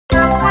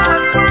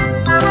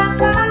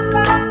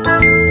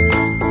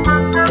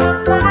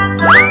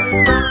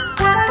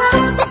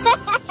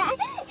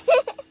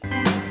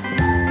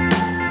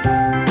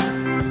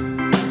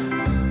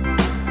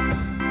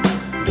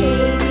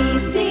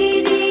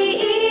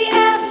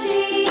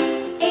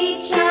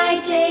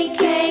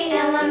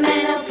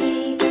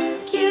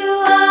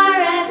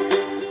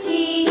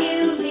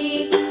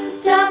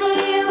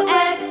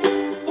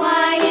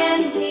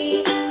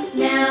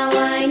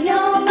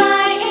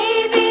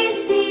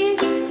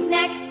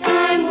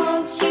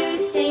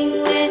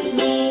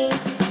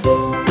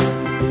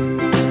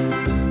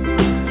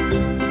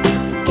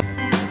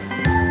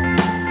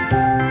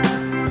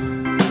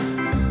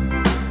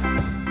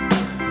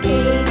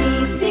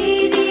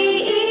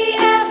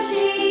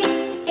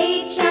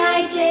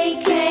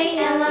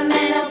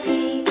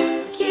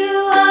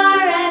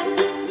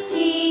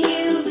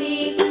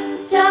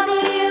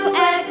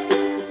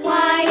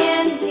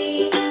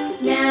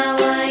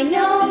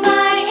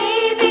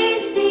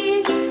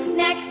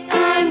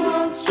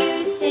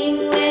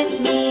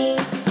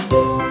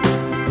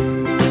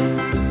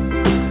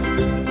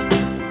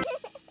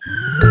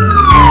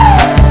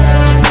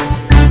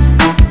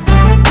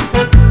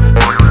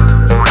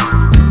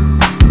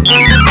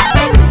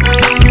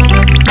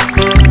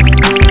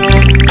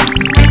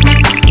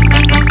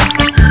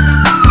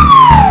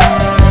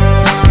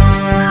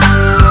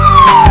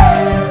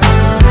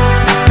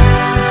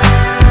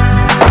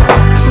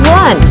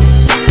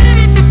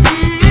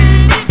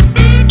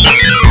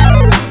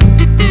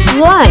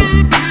1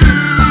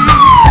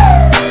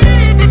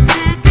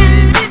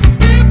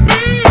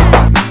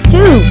 2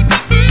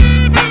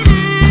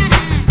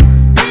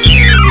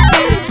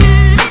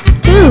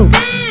 2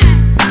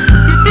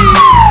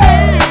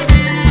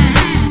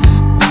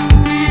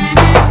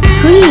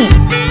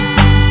 3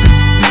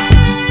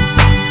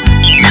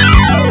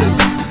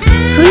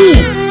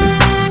 3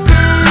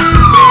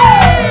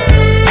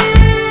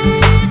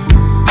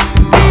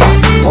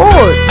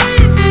 4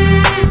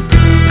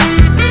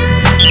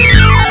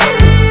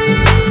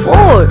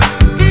 4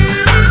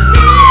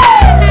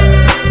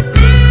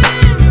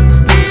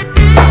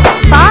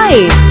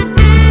 5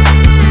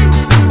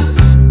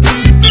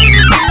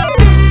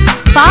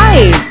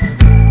 5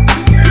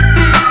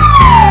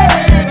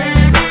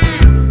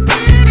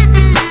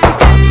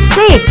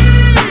 6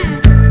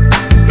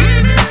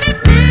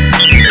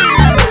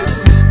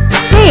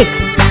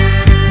 6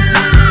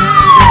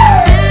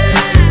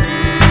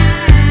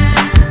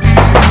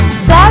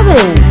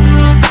 7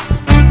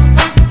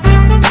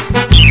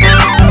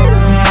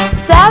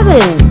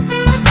 7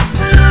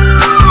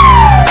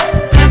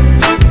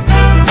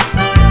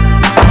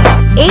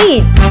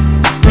 8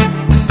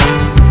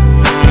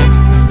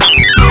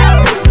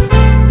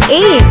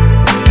 8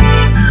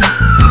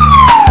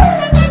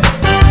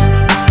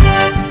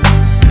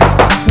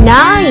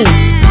 9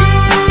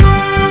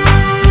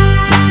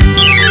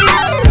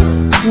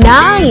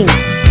 9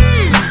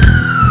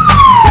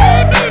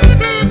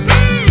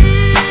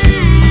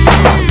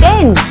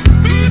 10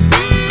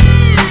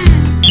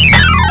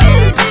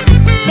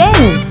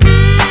 10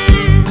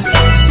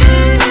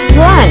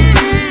 1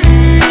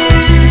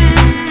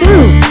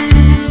 2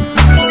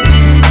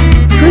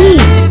 3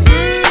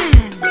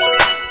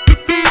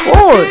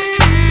 4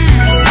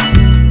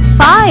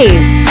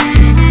 5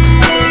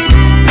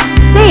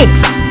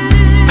 6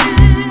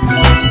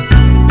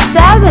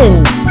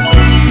 7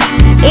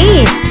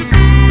 8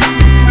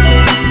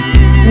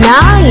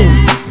 9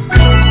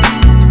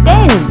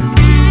 10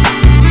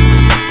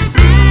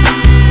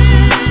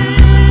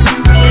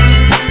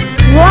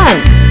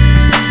 1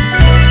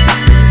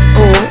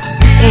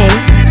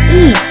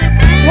 O-N-E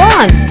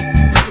 1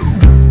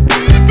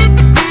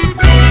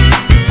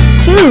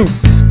 2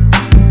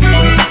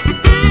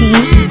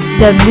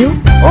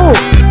 T-W-O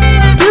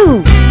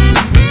 2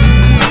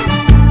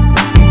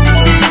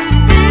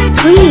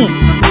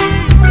 3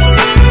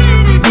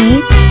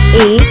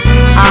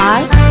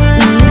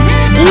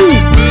 E-A-R-E-E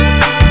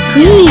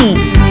 3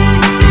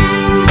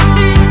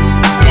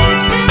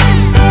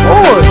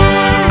 4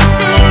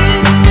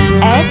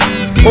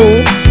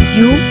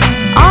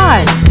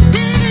 F-O-U-R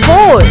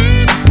 4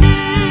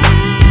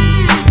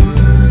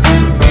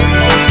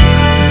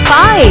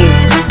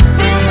 5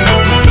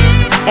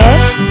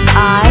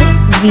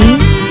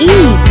 F-I-V-E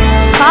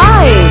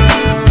 5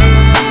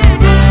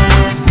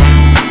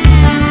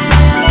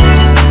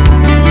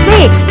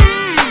 6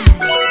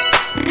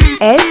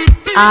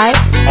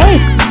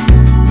 S-I-X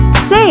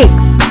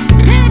 6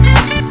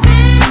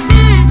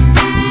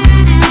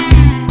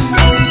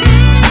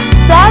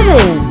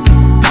 7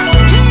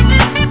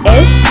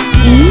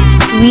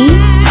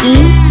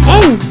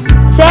 S-E-V-E-N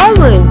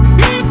 7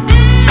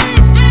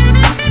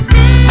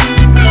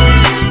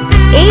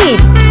 8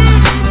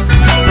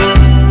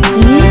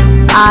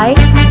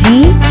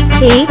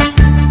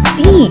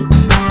 E-I-G-H-T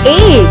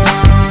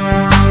 8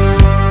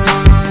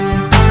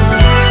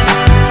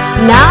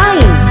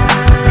 9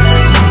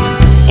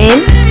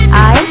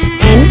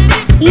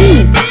 N-I-N-E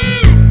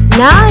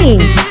 9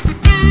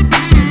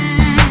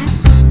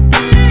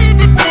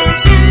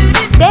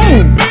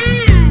 10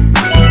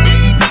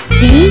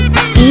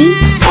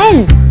 D-E-N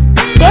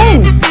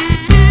 10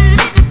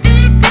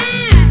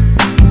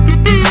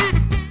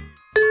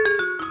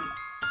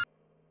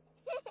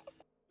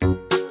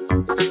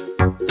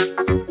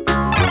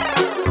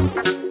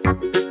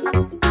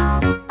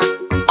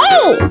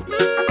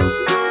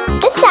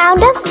 The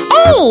sound of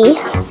A.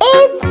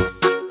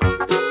 It's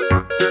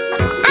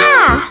A.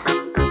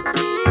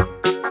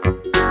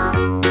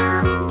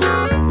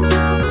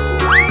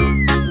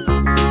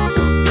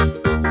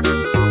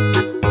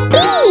 B.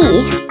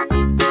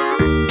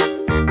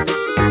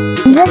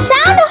 The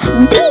sound of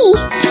B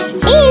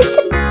is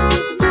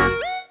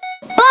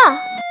B.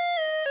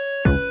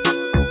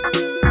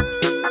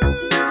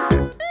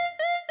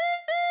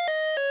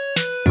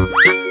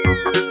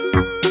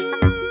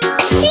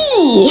 C.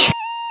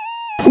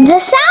 The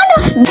sound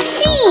of C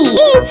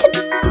is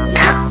K.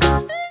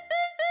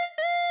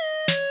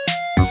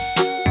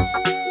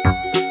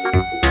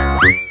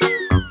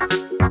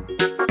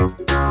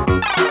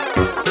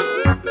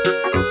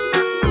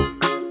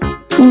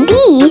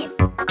 D.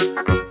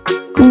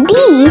 D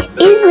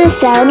is the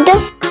sound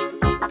of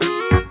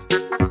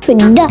D.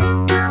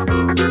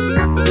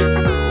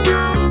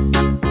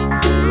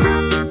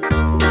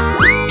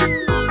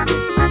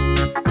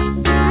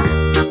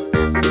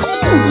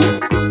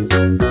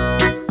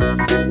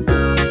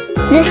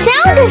 The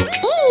sound of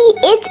E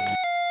is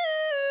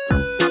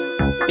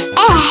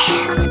eh.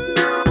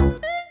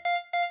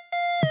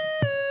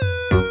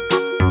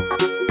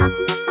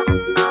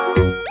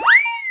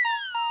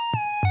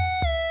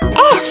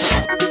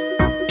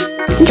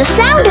 The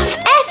sound of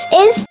F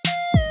is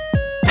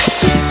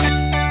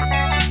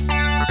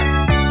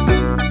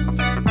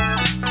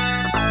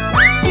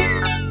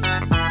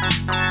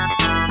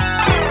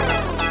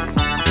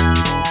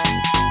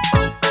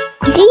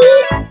D.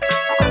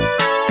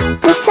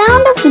 The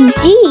sound of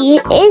G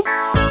is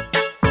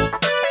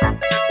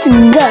G.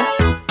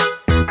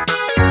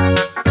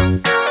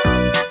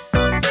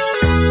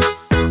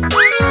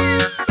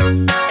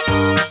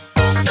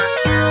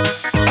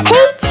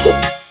 H.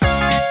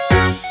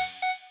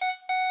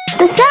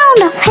 The sound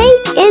of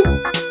H is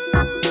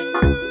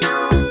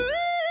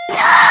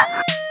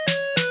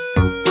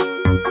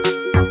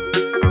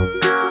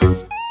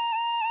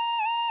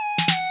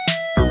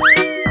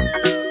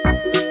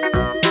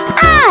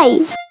I.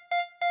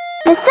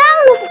 The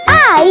sound of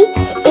I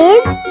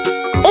is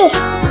I.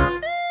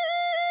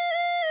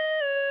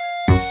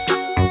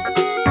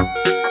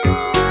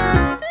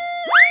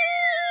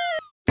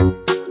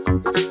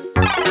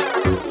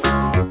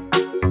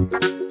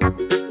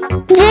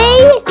 J.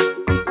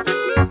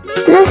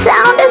 The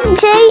sound of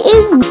J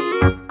is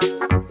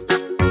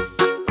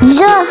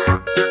J.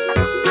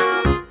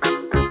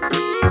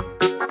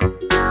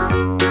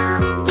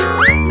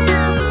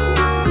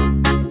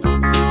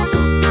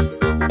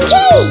 K.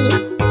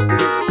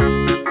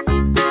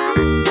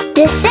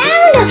 The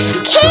sound of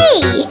K.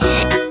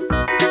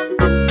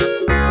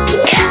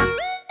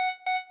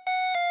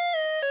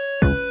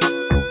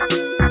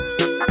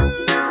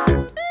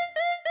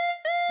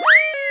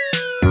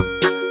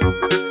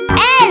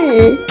 L.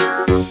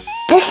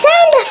 The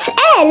sound of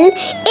L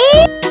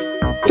is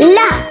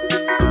La.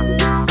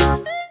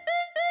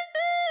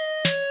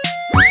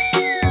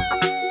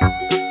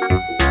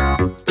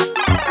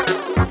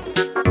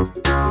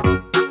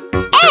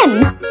 M.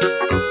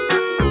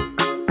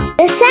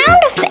 The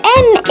sound of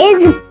M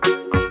is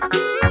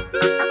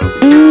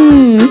M.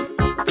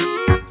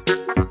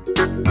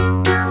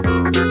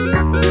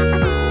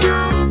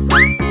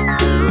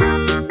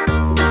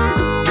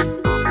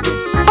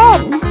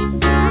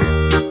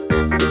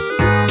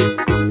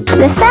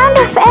 The sound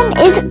of M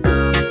is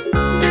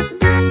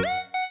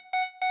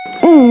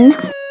N.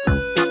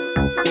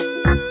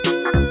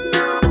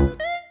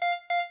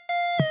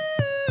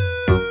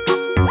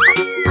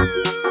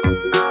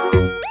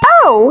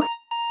 O.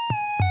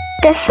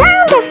 The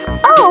sound of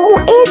O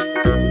is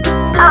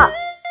A.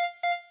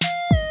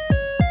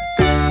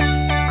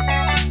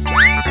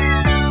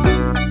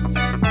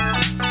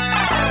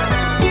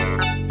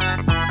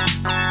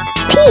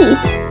 P.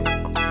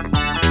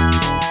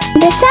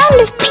 The sound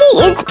of P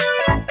is P.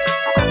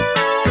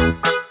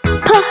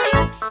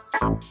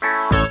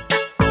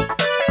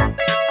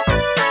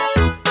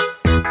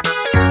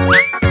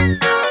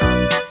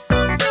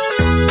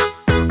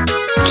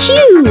 Q.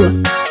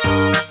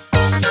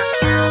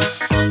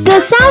 The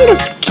sound of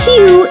Q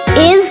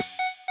is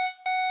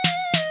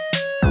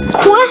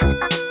Qu.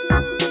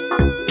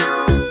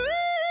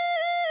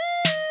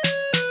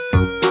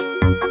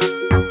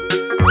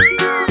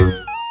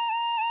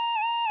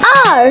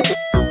 R.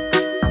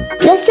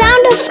 The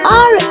sound of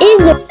R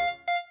is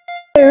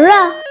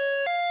R.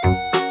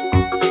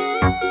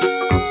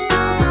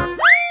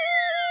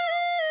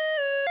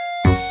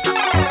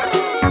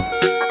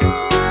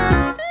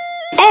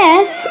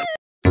 S.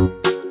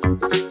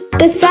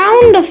 The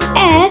sound of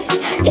S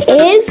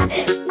is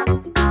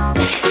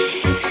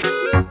S.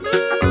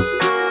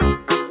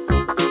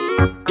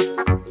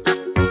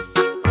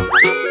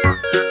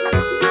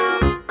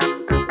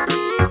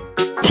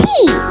 T.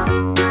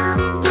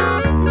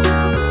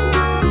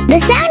 The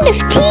sound of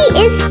T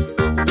is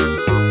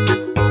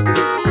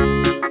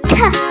T.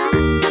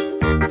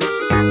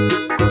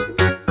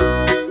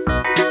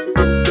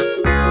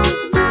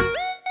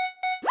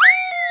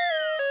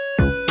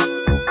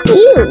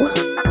 U.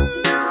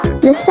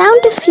 The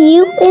sound of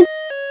U is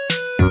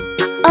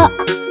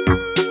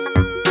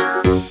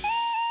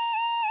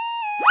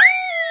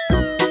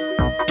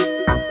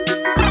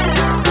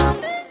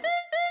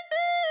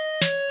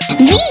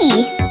V.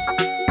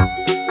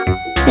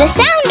 The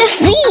sound of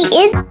V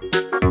is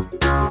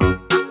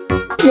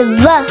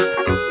V.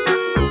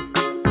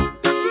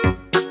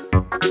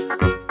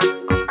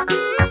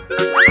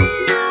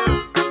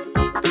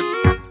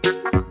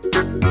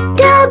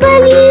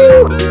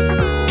 W.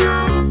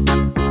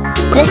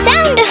 The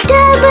sound of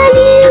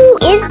W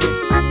is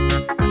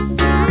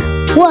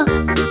W.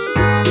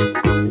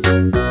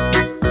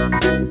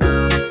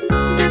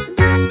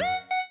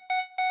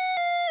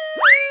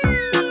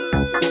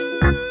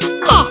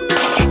 X.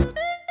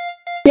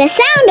 The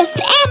sound of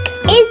X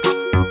is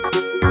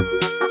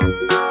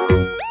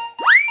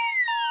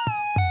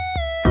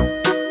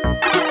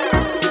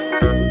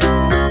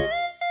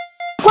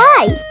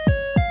Y.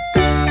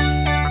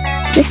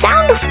 The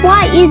sound of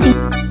Y is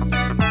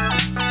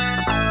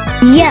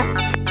Y.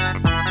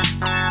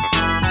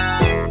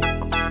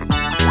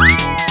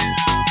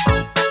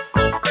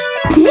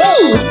 Z.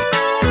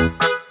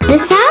 The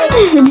sound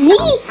of Z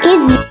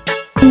is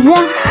Z.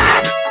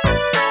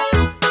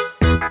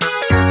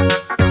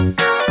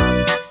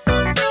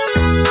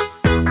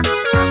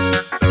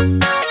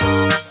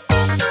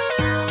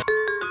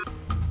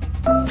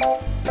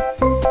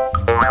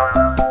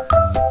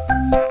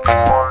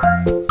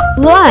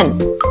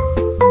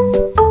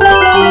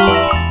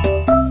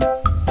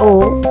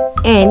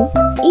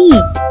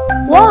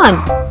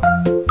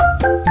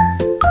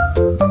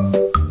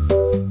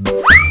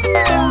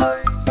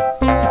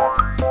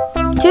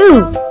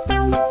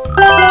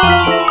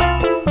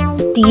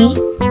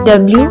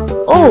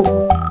 W-O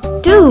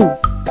 2.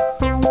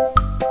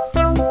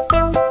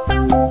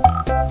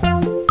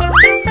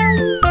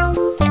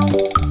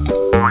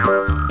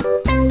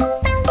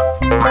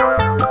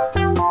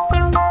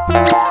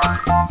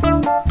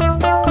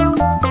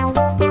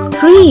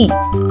 3.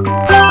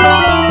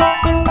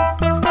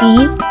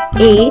 T-H-R-E-E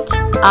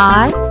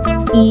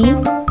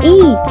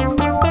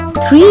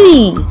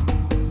 3.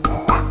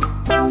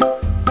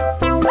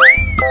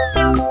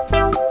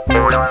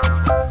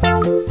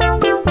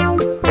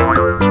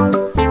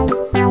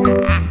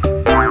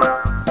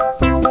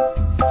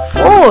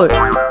 4.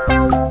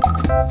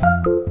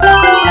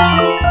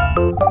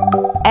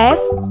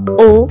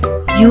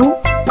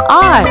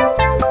 F-O-U-R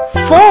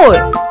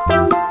 4.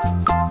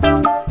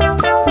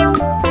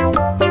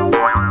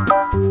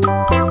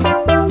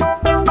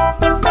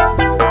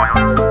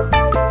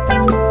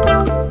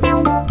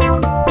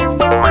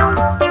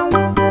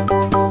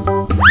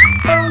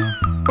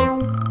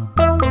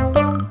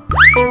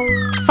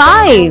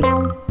 5.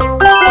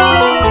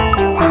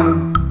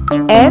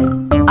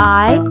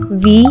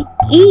 F-I-V-E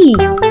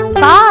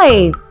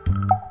 5.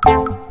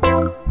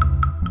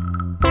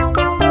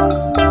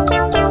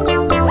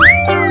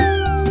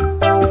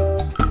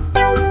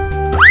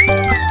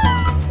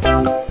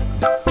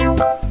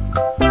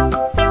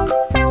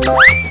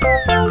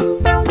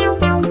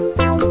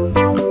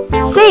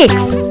 6.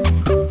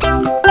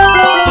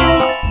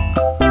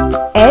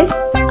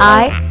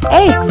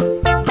 S-I-X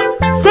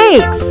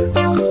 6.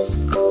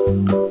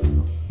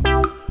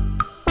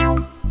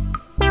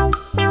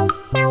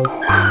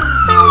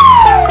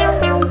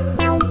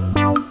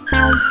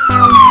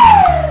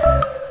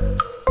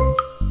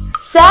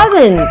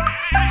 7.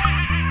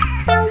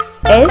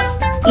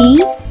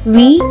 S-E-V-E-N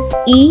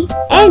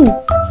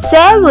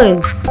 7.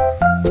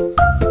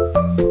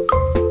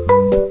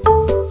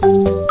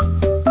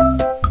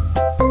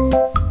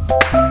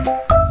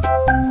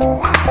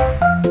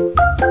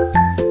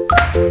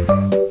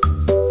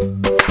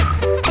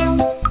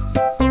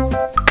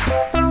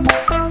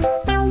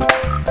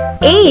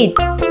 8.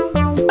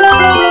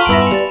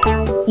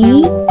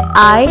 E-I-G-H-T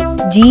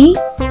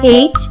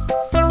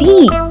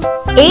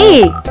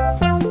 8.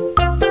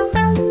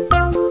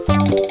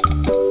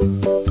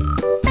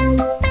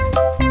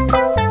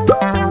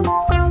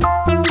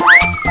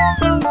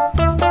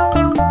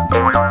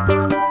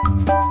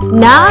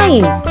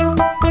 9.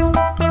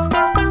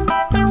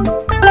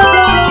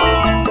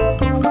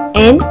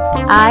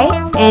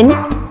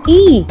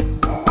 N-I-N-E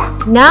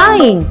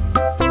 9.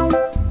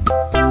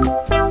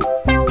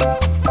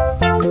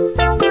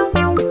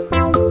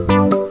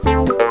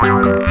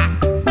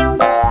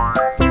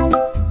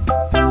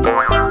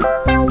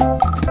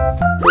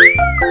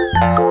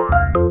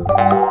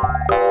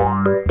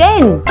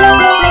 10.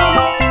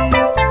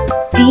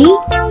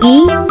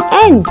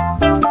 T-E-N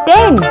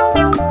 10.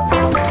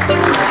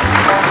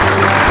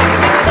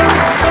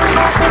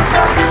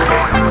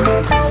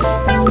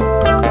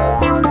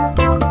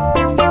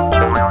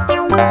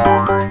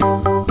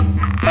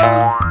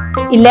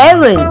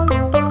 11.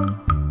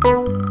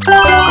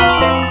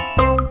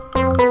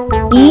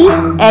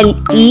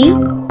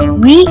 E-L-E-V-E-N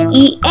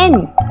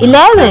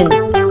 11.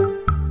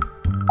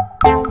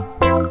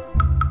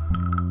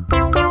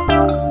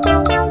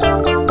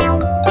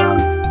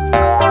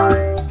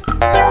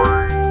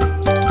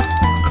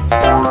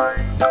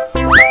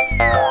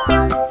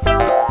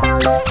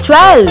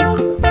 12.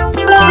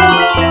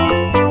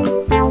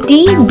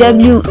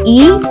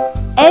 T-W-E-L-V-E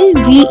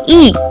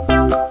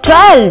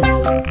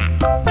 12.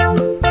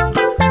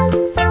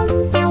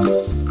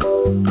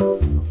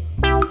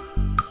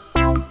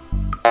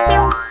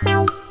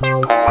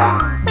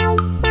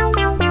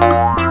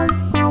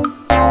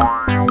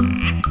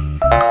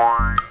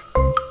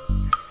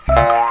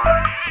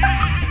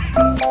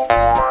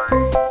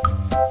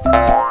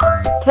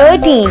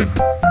 13.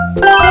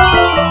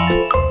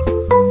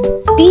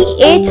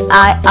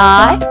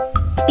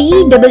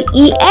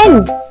 T-H-I-R-T-E-E-N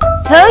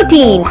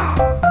 13.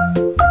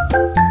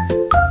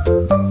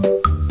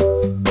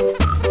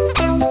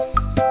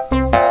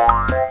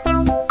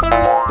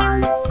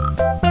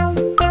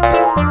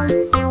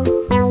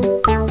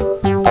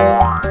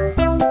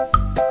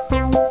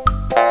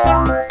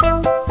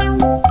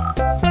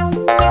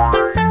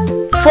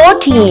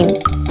 14.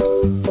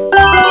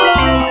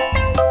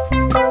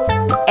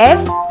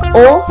 F-O-U-R-T-E-E-N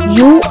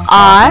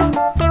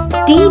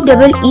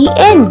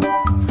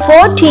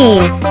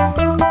 14.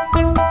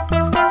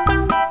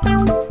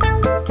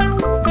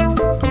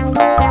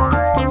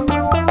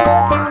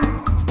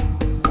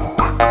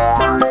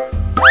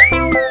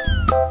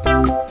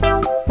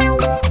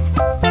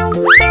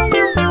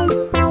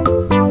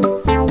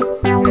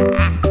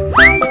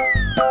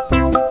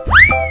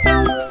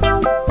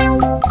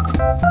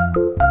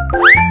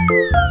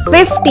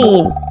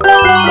 15.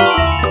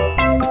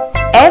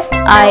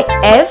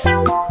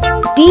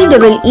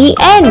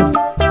 F-I-F-T-E-E-N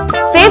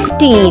 15.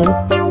 16.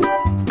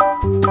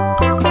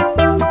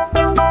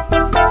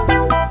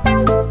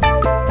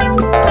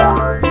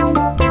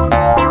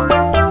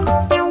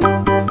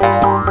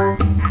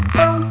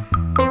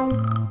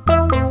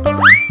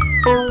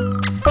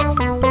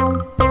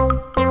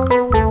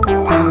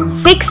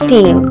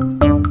 16.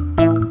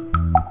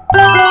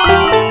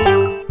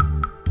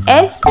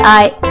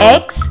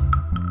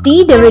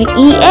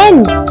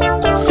 SIXTEEN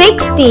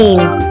 16.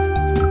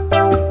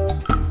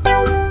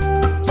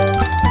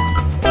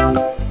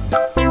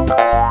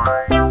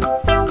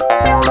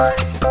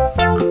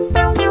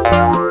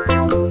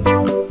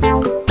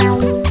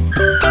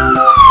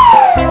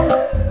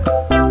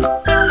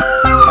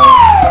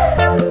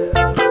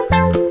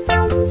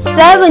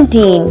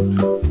 17.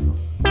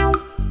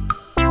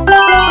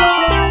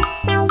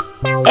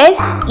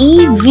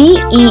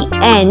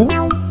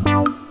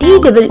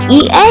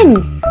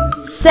 SEVENTEEN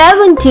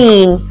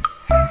 17.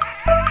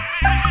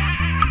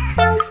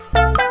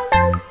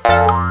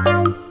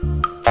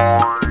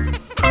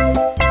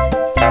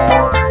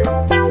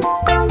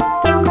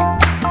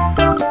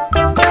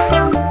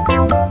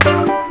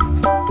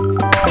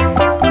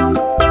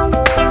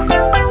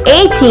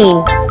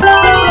 18.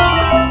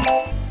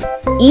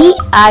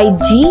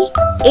 EIGHTTEEN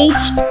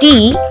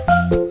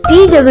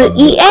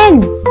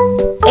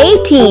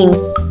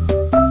 18.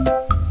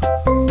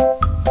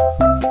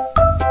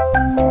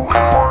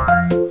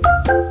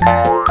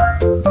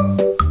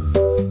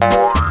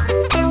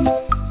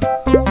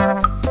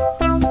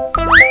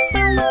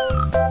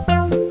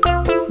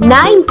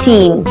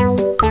 19.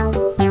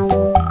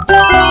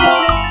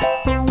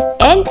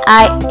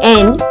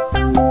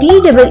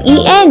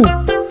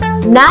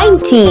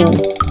 NINTEEN 19.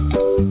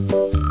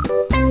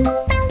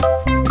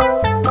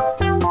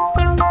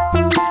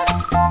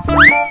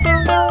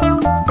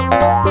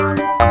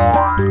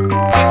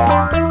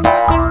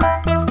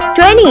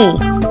 20.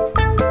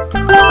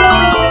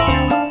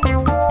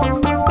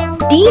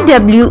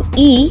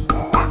 TWENTY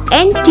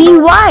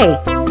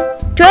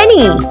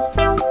 20.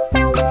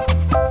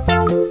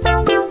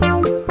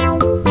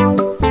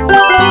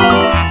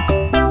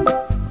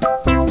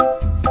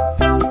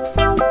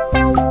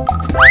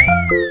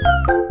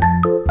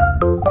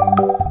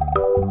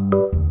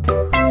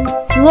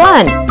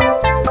 1.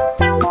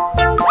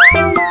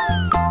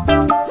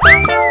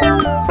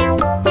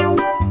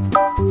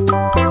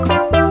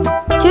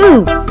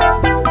 2.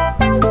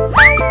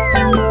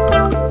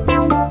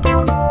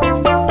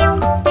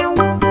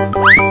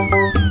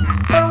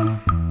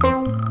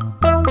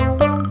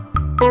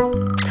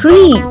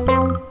 3.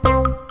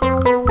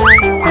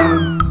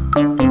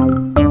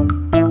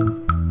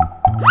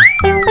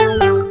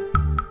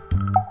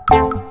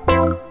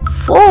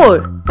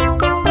 4.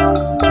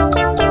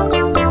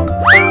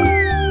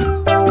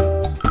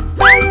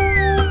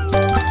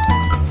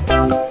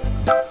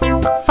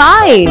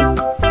 5.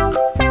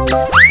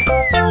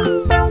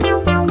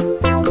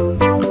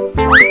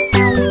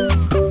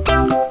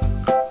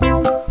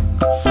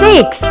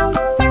 6.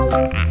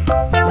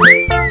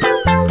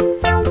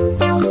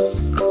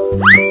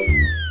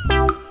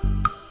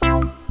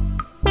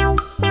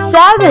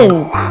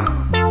 7.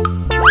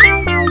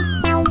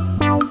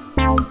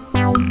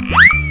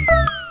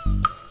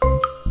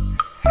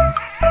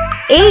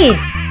 8.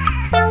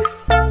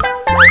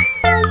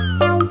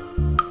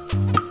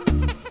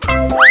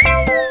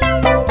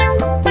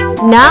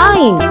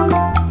 9.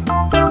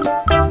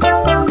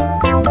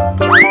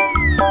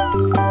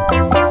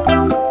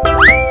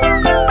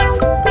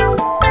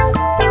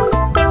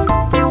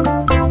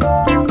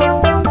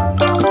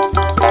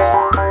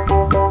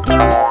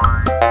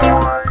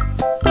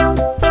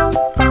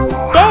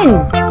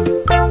 10.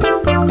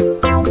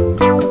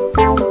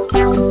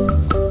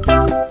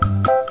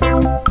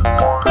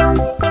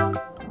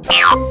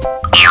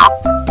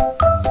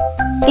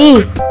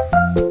 'E'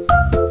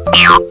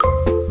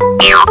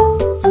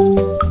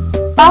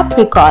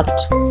 apricot.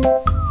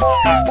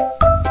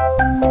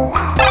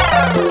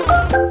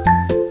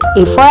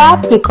 A for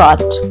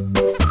apricot.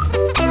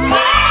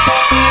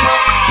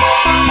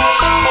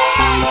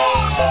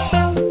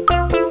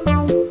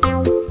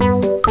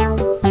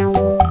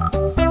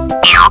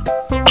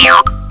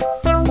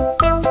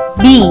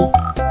 B.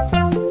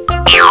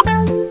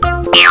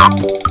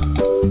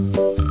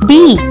 B.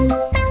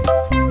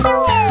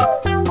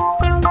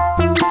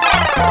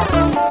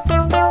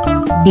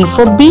 B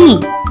for bee.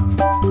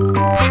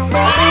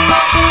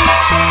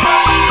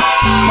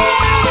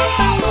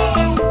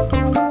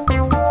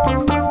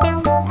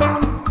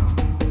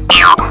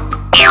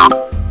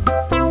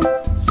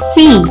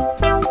 C.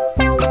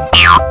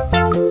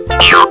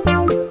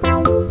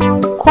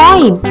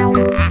 Coin.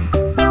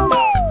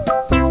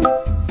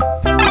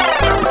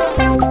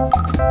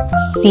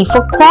 C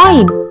for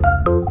coin.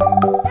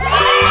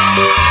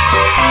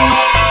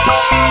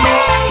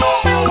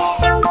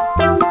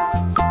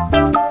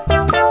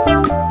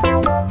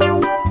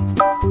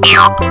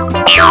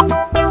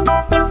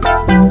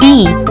 D.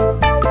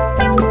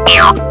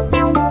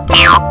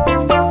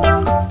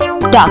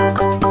 Duck.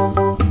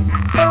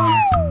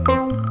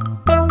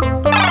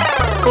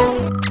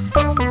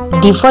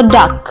 D for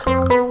duck.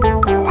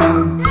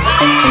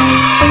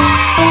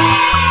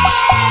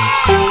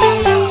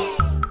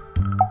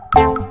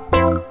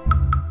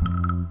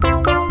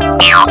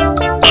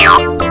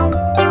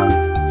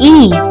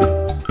 E.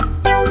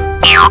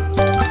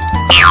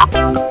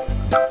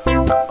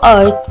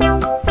 Earth.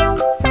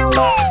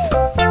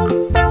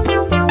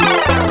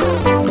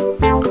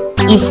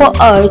 E for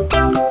earth.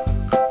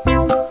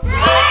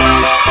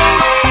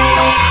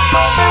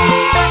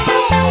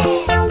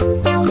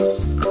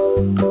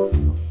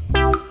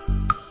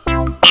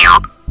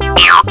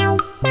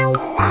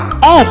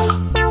 F.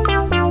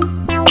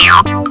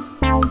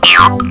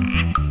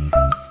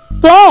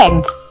 Flag.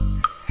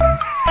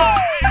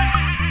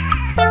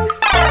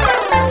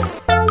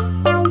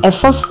 F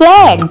for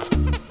flag.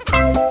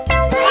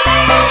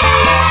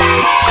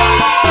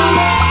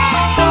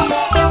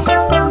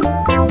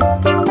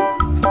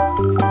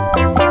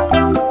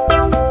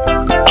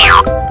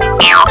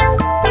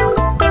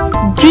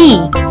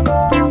 G.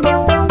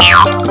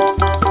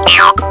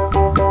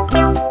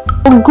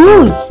 For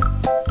goose.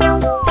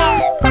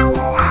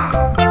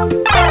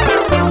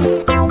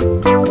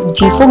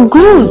 G for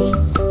goose.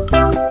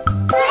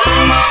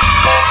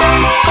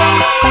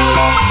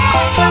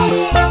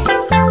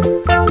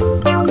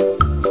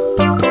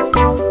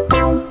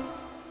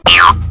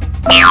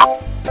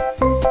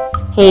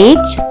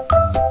 H.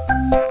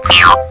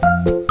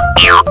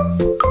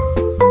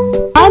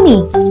 Honey.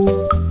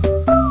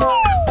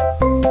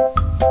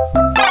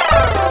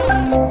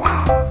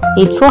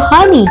 H for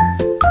honey.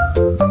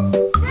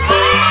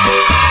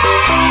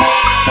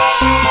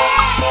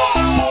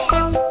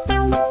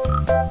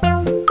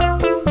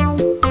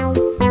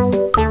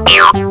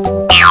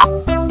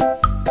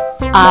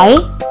 I.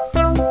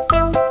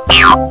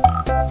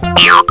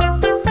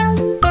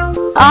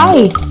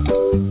 Ice.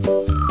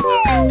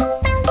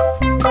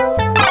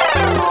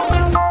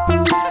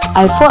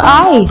 I for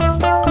ice.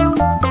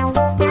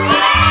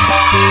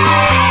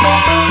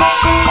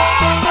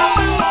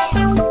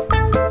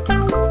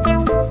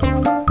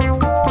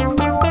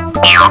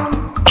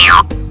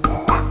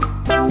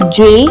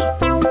 J.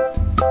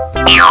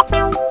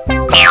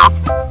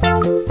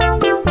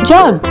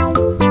 Jug.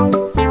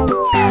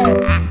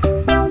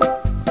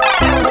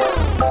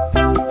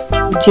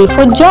 J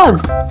for jug.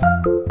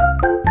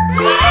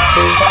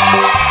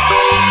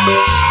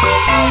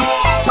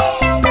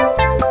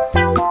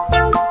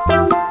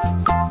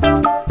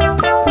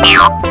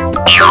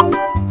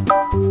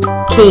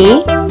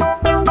 K.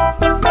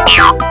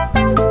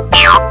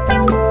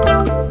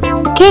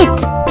 Cake.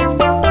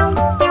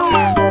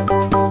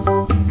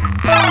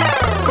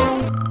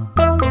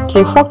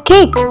 K for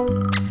cake.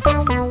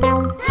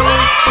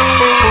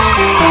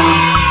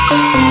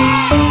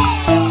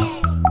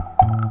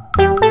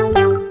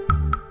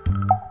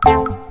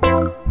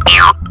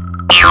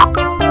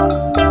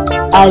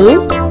 L.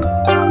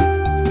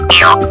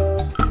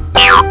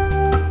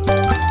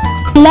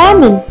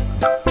 Lemon.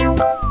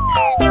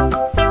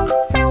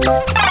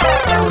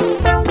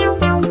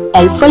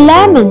 L for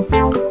lemon.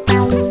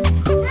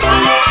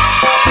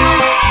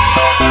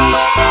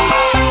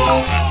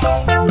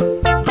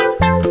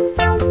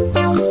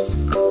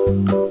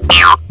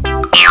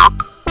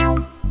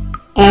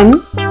 M.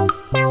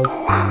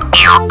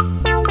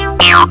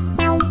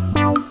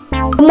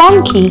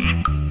 Monkey.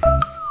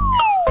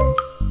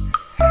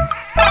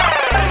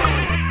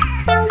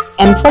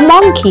 M for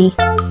monkey.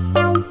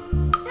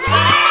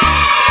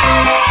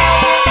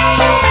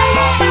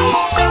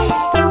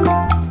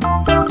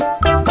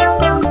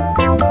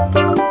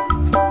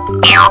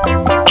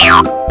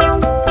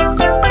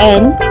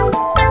 N.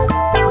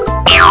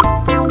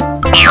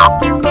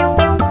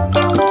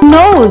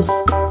 Nose.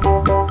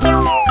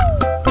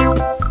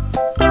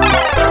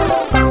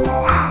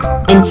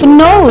 N for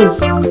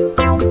nose.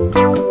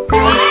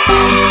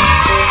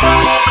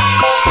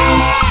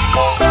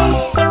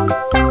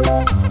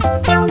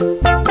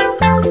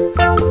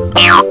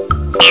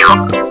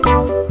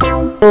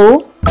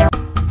 O.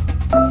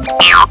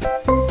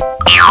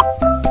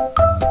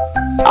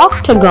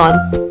 Octagon.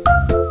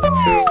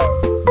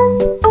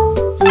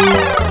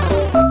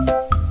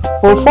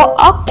 O for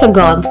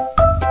octagon.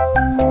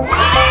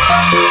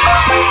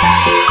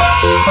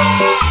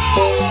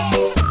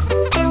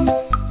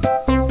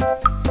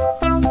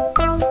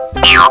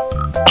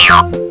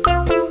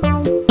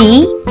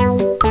 P.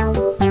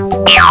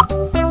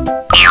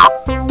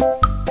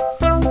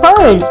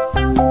 Pearl.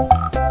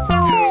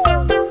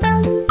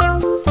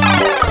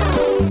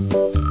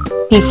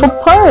 P for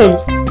pearl.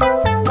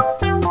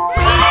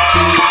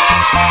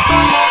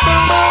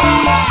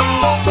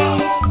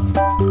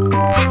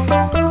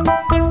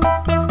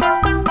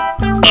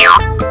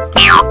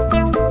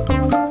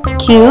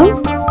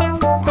 Q.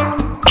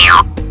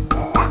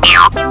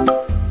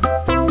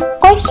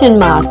 Question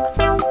mark.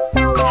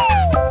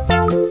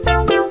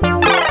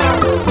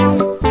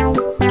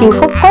 Q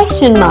for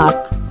question mark.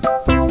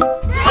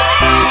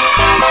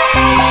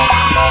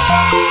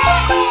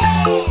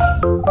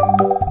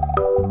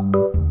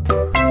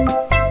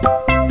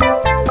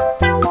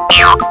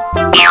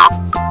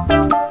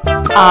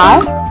 R.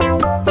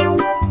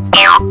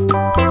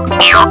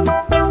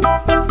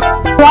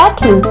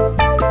 Rattle.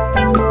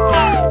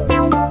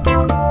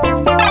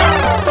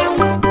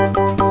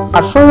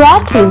 R for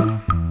rattle.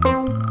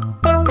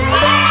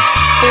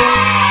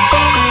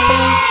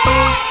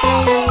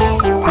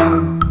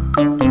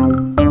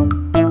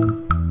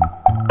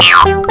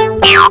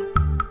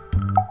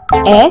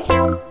 S.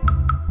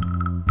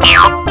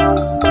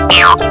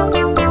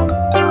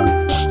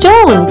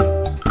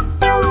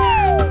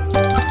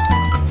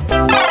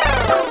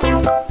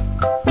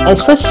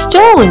 S for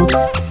stone.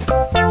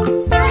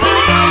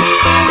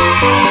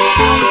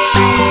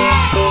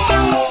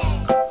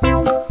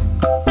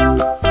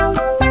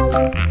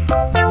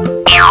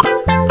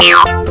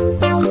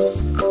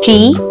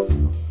 T.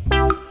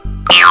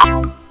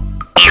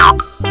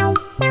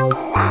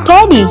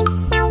 Teddy.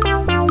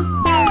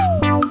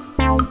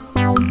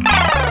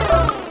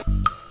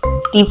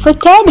 T for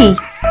Teddy.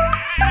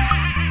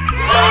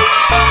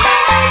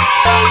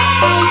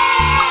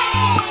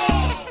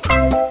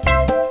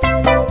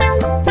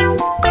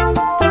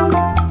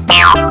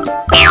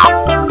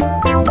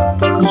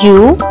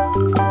 U.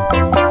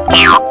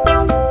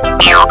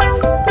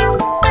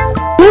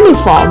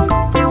 Uniform.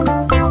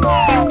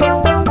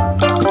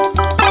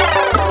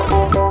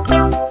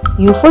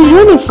 U for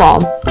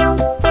uniform.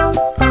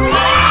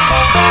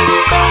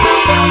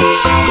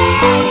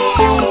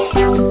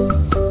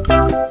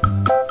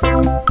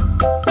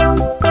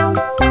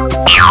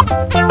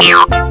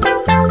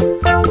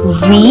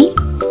 V.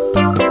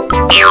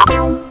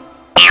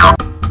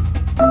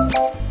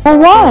 For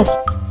wasp.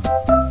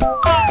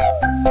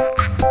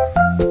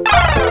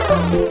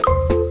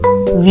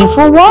 V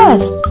for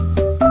wasp.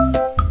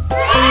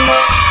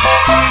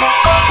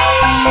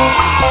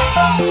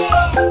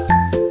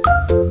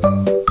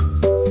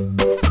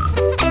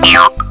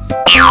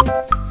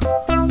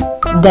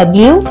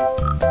 W.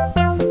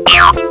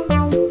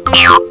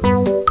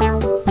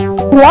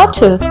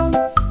 Water.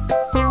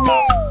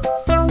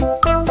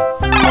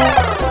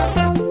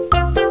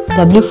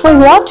 W for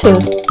water.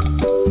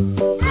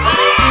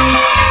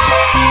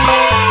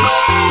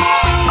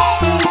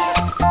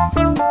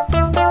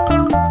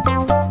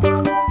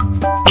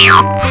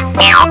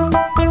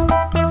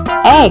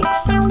 X.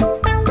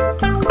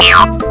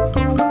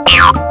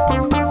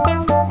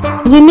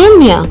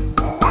 Ximenia.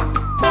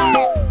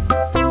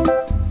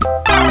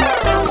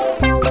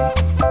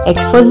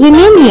 X for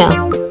Ximenia.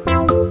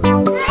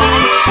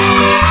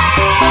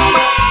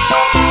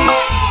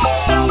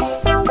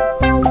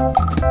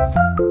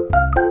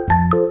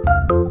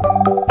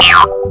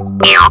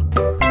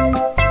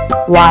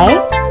 Y.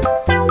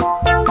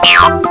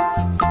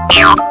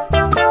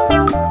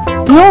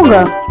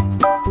 Yoga.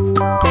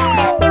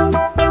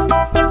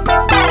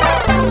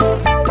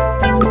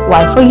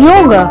 Y for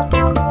yoga.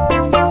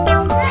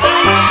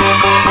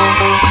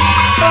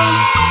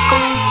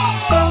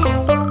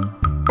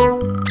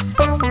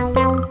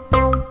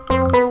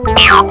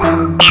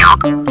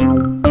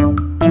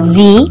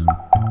 Z.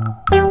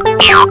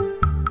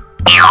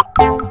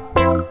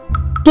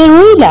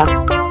 Gorilla.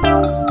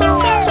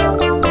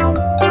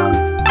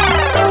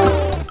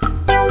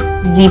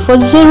 Z for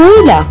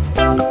Zorilla.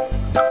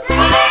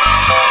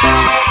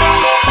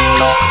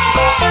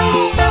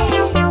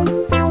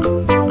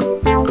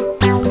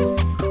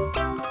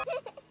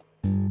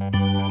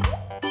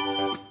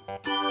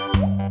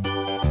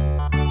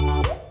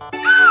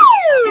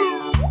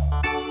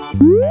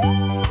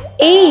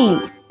 A.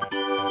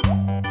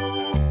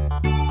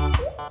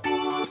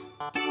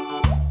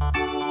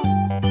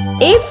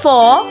 A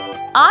for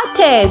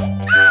artist.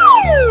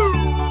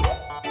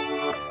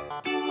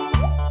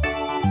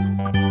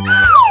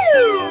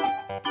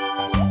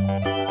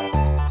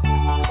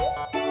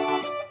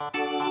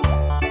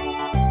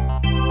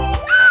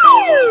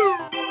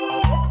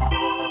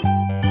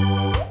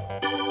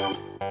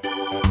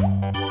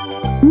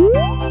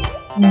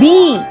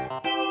 B.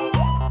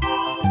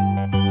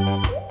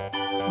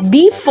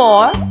 B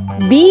for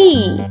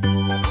bee.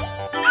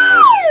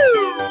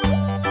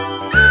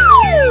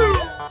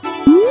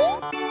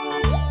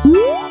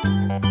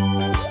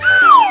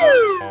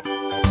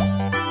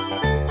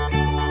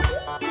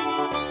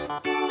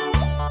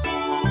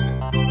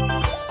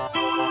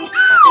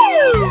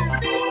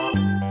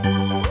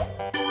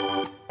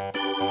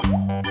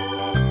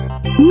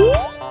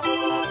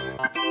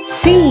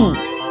 C.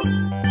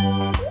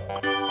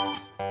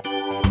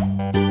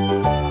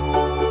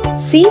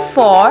 C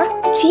for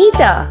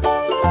cheetah.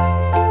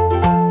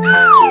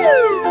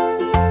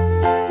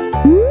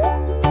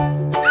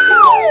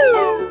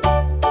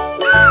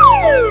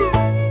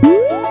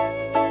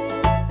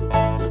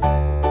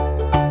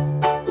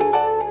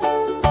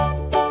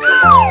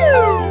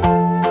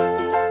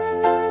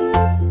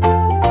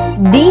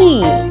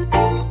 D.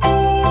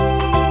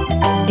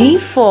 D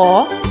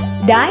for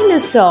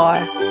dinosaur.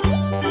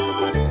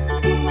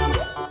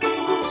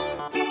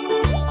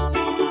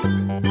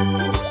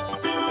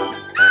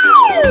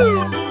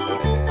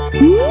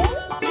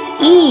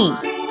 E.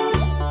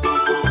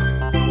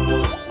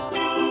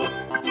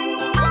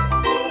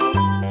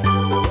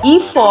 E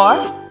for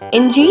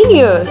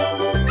engineer.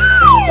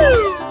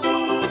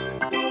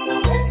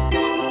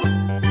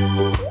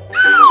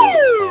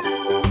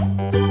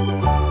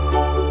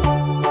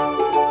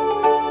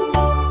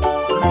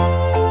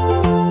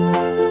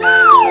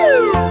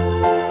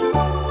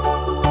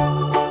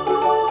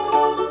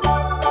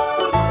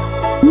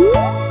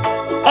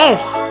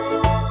 F.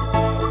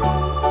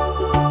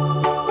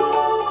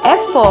 F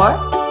for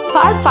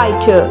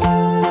firefighter.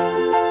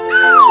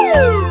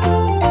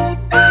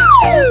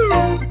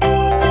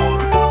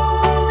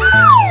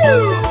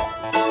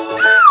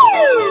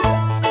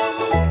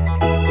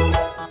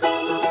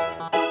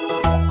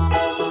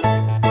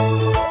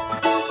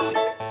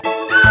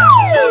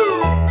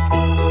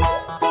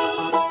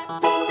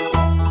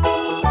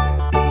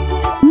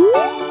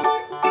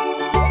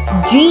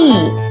 G.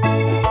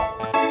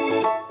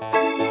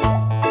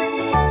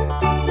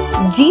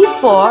 G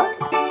for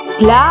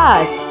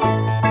glass.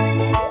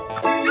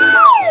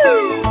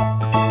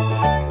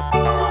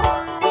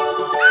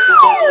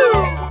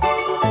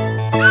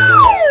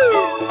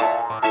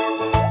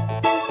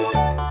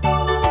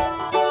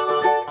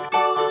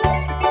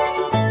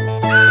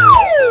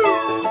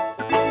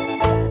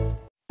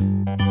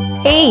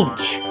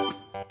 H.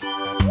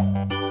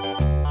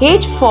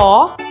 H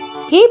for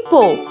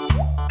hippo.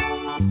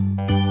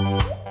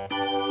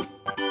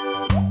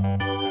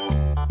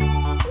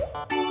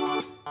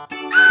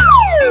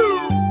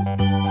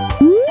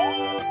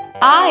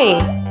 I.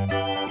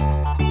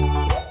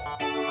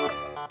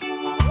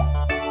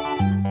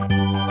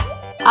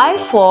 I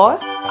for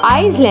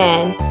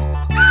Iceland.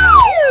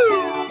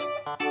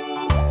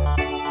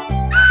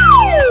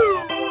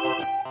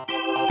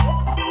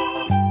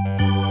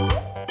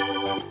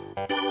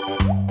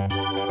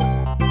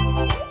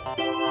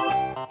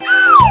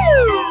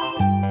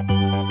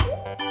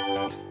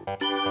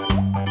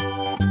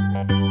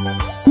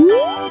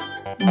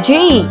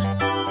 J.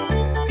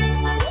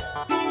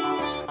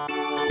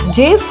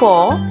 J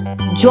for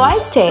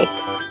joystick.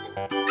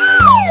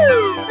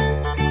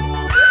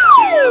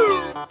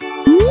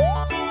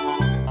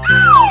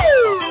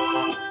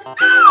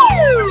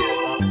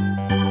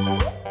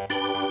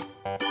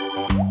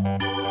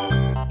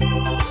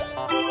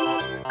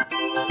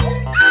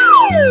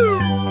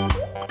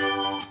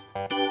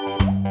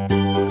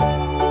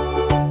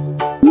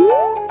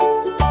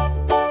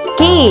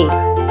 K.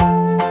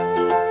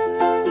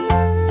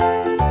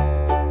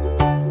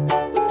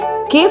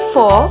 K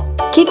for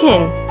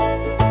kitten.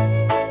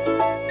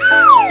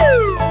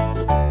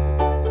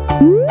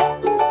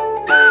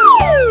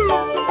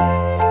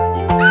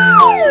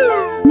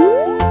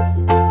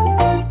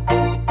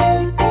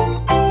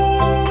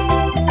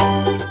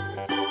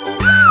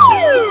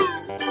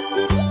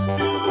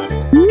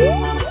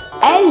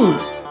 L.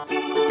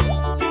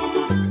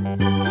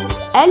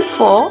 L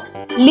for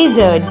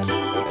lizard.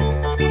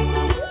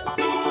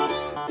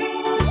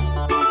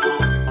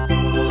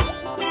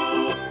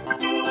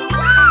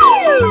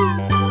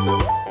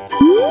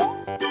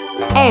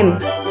 M.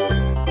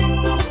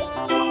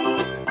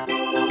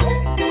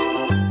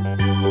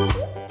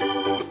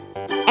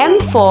 M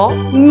for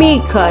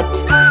meerkat.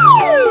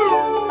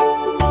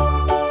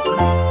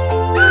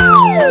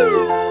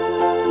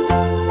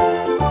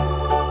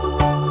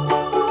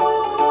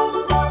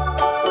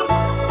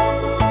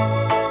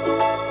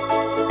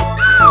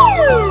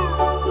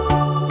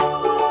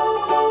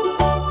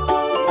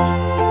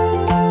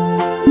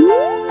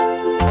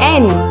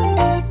 N.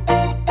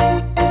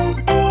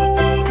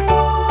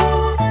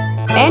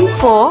 N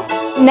for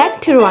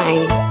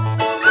nectarine.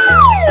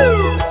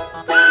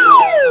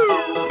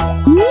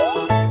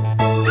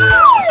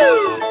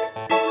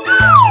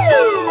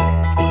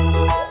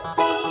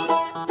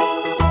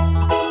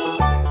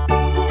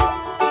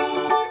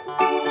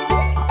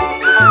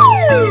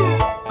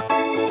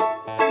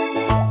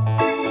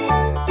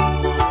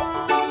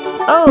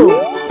 O.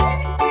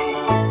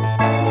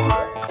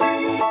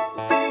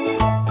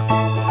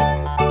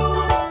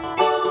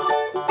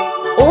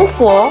 O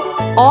for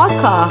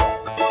orca.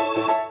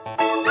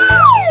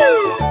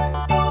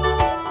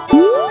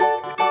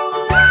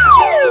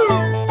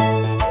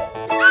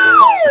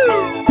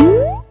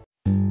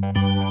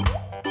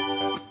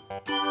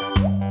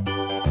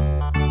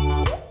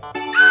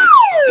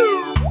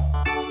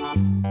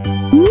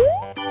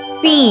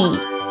 P.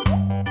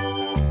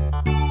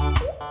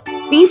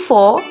 P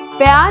for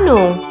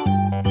piano.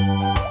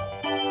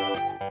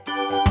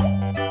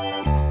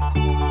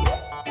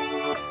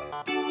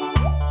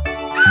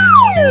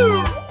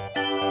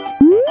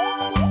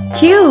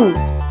 Q.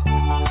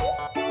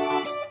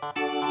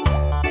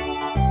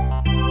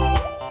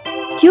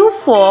 Q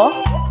for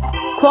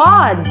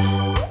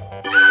quads.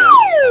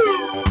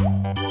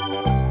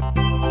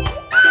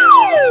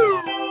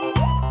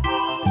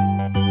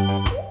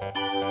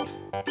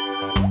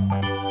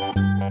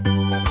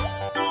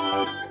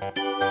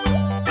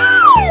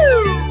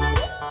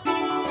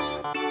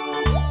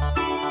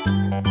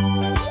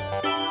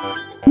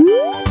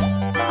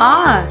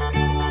 R.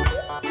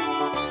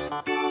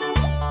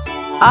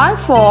 R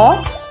for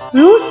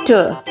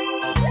rooster.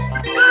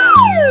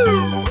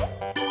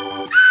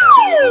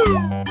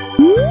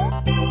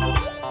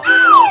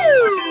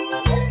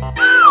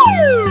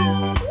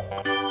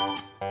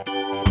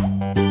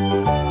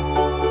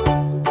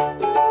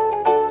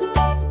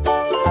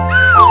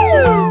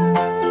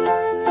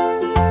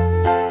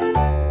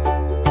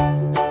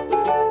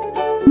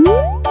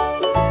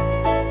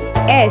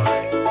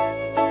 S.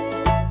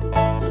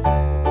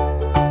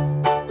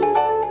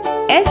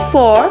 S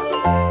for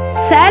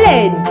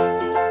salad.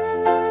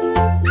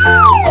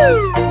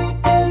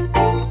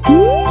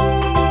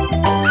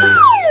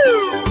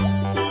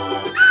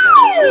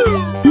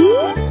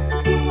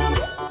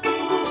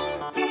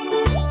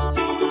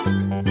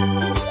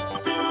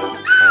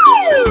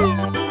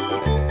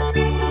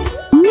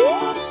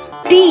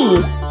 T.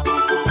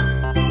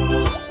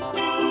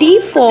 T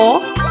for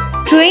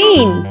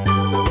train.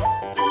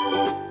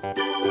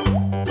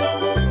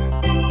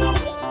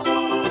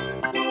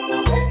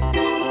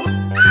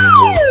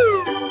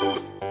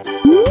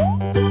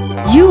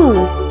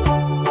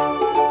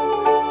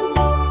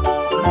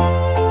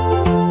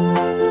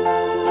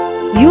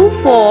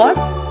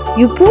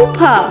 U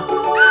pupa.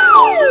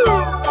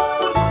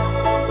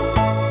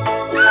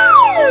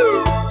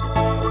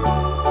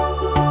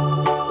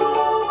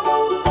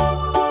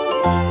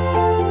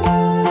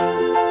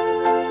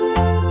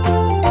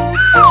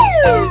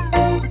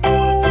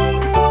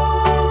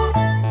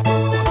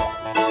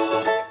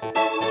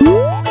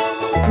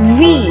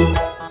 V.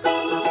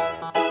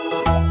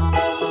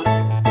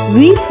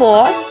 V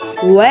for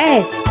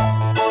West.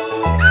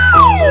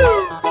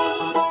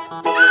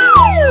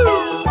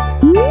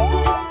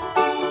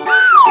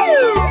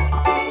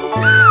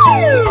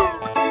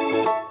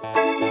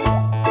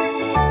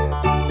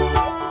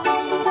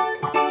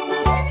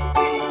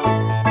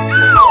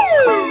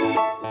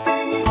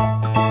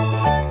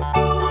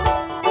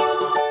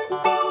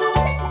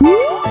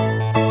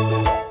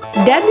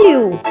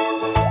 W.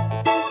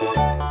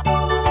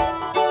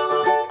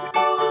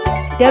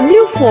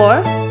 W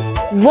for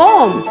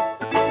Warm.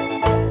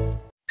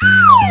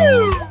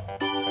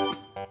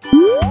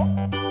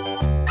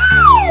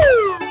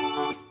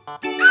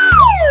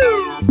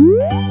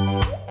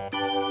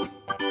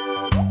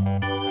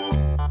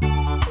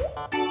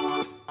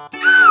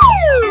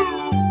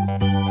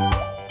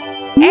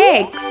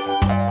 X.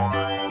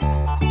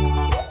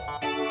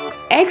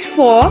 X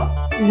for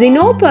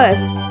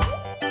Xenopus.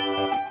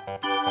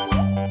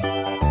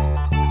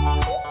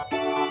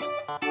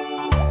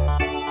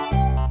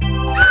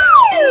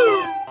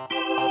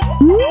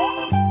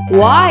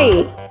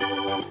 Y.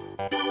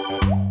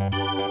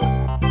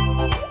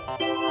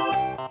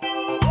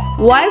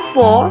 Y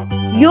for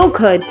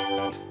Yogurt.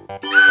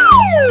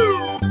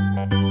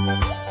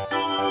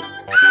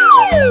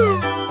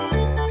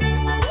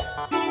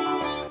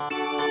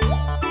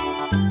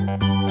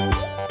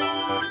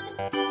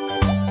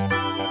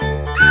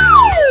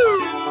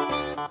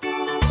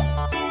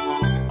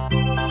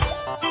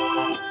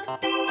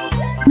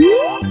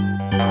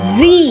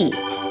 Z.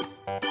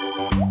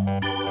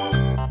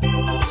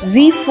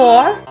 Z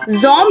for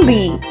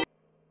Zombie.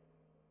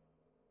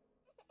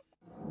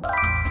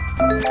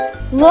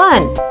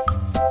 1.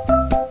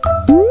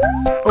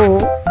 O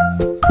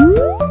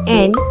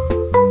N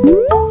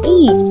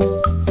E.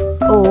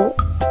 O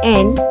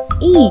N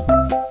E.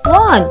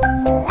 1.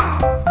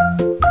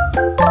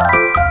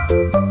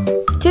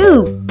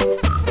 2.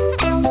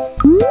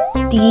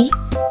 T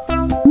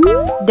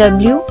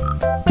W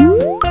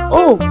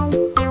O.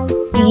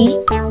 T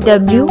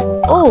W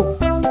O.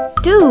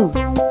 2.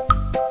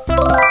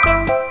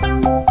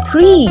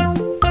 3.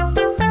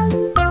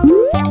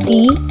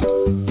 T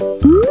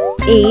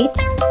H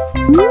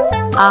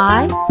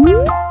R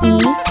E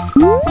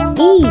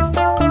E.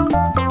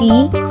 T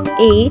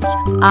H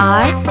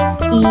R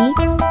E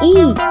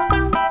E.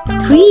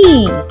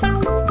 3.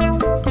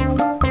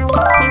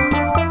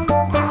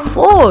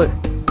 4.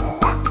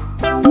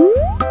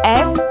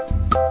 F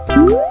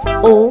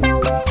O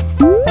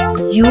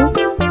U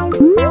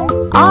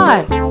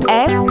R.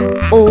 F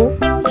O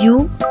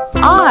U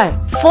R.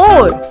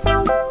 4.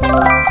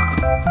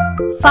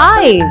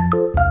 5.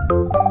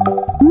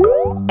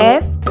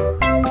 F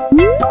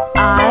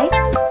I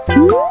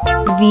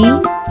V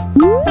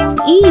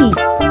E.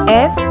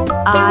 F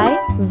I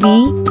V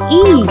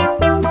E.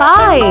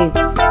 5.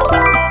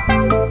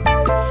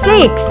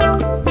 6.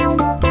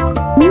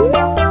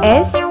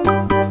 S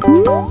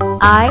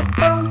I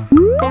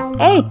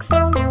X.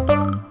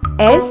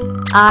 S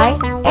I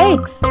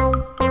X.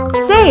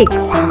 6.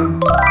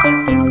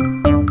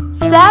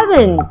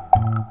 7.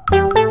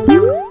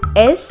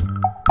 S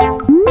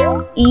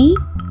E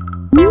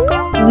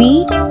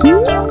V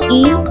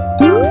E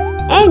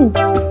N.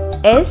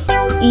 S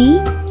E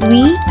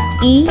V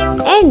E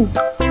N.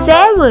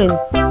 7.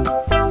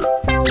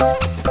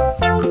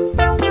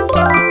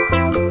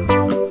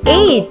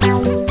 8.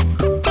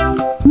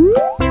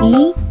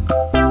 E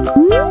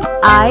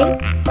I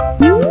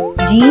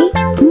G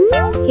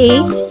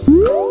H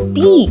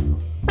T.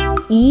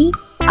 E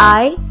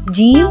I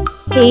G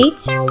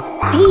H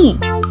T.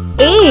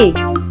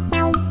 8.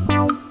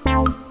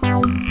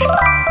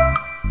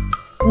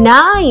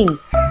 9.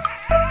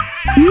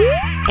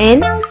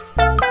 N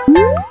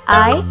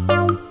I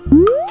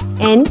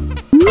N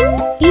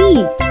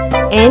E.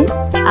 N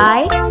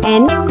I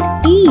N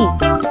E.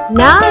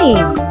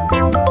 9.